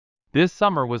This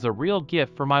summer was a real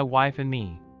gift for my wife and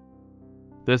me.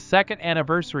 The second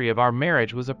anniversary of our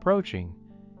marriage was approaching,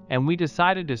 and we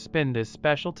decided to spend this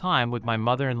special time with my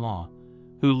mother-in-law,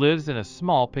 who lives in a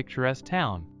small picturesque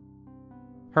town.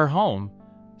 Her home,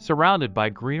 surrounded by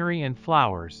greenery and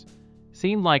flowers,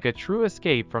 seemed like a true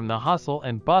escape from the hustle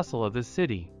and bustle of the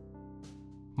city.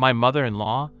 My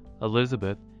mother-in-law,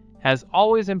 Elizabeth, has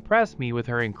always impressed me with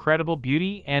her incredible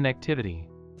beauty and activity.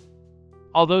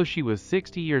 Although she was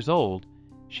 60 years old,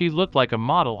 she looked like a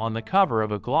model on the cover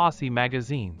of a glossy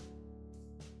magazine.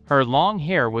 Her long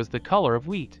hair was the color of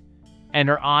wheat, and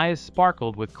her eyes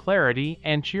sparkled with clarity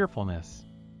and cheerfulness.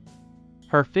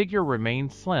 Her figure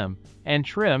remained slim and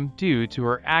trim due to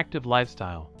her active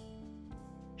lifestyle.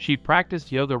 She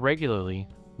practiced yoga regularly,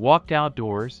 walked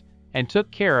outdoors, and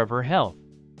took care of her health.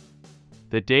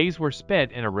 The days were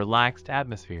spent in a relaxed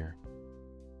atmosphere.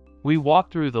 We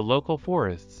walked through the local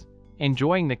forests,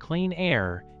 enjoying the clean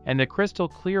air and the crystal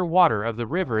clear water of the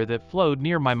river that flowed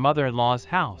near my mother-in-law's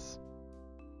house.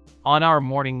 On our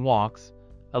morning walks,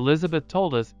 Elizabeth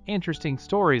told us interesting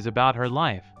stories about her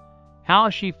life,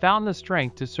 how she found the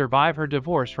strength to survive her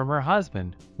divorce from her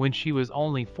husband when she was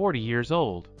only 40 years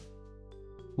old.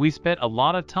 We spent a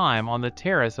lot of time on the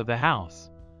terrace of the house,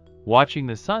 watching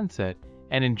the sunset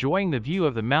and enjoying the view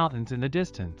of the mountains in the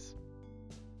distance.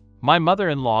 My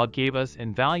mother-in-law gave us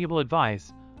invaluable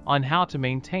advice on how to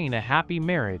maintain a happy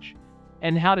marriage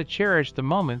and how to cherish the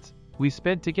moments we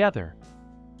spent together.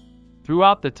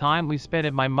 Throughout the time we spent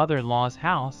at my mother-in-law's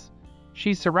house,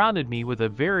 she surrounded me with a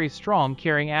very strong,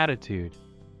 caring attitude.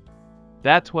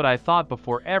 That's what I thought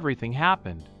before everything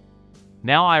happened.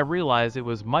 Now I realize it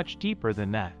was much deeper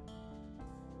than that.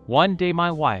 One day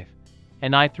my wife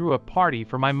and I threw a party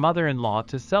for my mother-in-law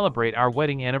to celebrate our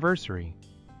wedding anniversary.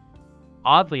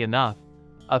 Oddly enough,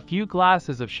 a few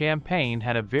glasses of champagne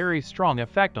had a very strong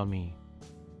effect on me.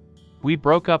 We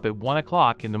broke up at 1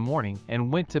 o'clock in the morning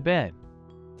and went to bed.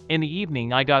 In the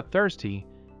evening I got thirsty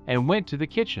and went to the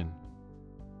kitchen.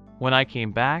 When I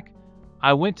came back,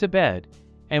 I went to bed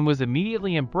and was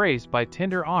immediately embraced by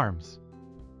tender arms.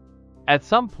 At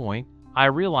some point, I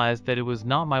realized that it was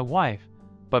not my wife,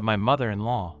 but my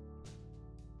mother-in-law.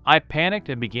 I panicked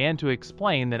and began to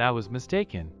explain that I was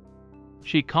mistaken.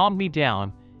 She calmed me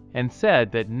down and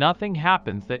said that nothing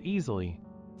happens that easily.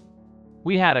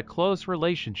 We had a close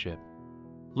relationship.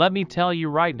 Let me tell you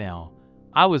right now,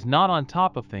 I was not on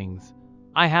top of things.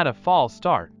 I had a false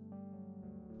start.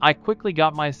 I quickly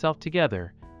got myself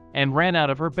together and ran out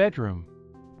of her bedroom.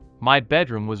 My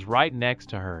bedroom was right next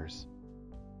to hers.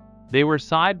 They were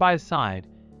side by side,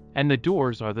 and the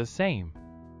doors are the same.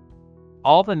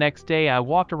 All the next day I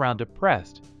walked around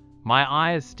depressed, my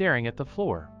eyes staring at the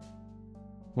floor.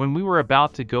 When we were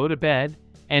about to go to bed,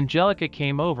 Angelica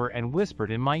came over and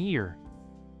whispered in my ear,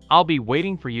 "I'll be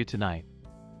waiting for you tonight."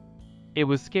 It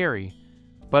was scary,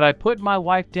 but I put my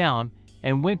wife down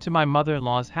and went to my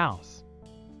mother-in-law's house.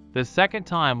 The second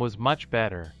time was much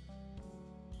better.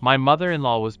 My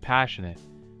mother-in-law was passionate,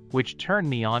 which turned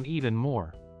me on even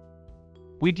more.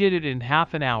 We did it in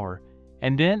half an hour,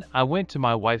 and then I went to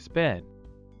my wife's bed.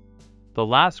 The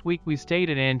last week we stayed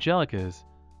at Angelica's,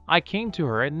 I came to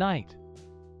her at night.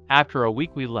 After a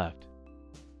week we left.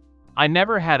 I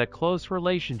never had a close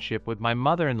relationship with my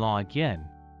mother-in-law again.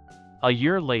 A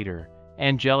year later,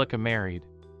 Angelica married.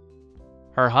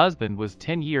 Her husband was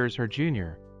 10 years her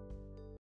junior,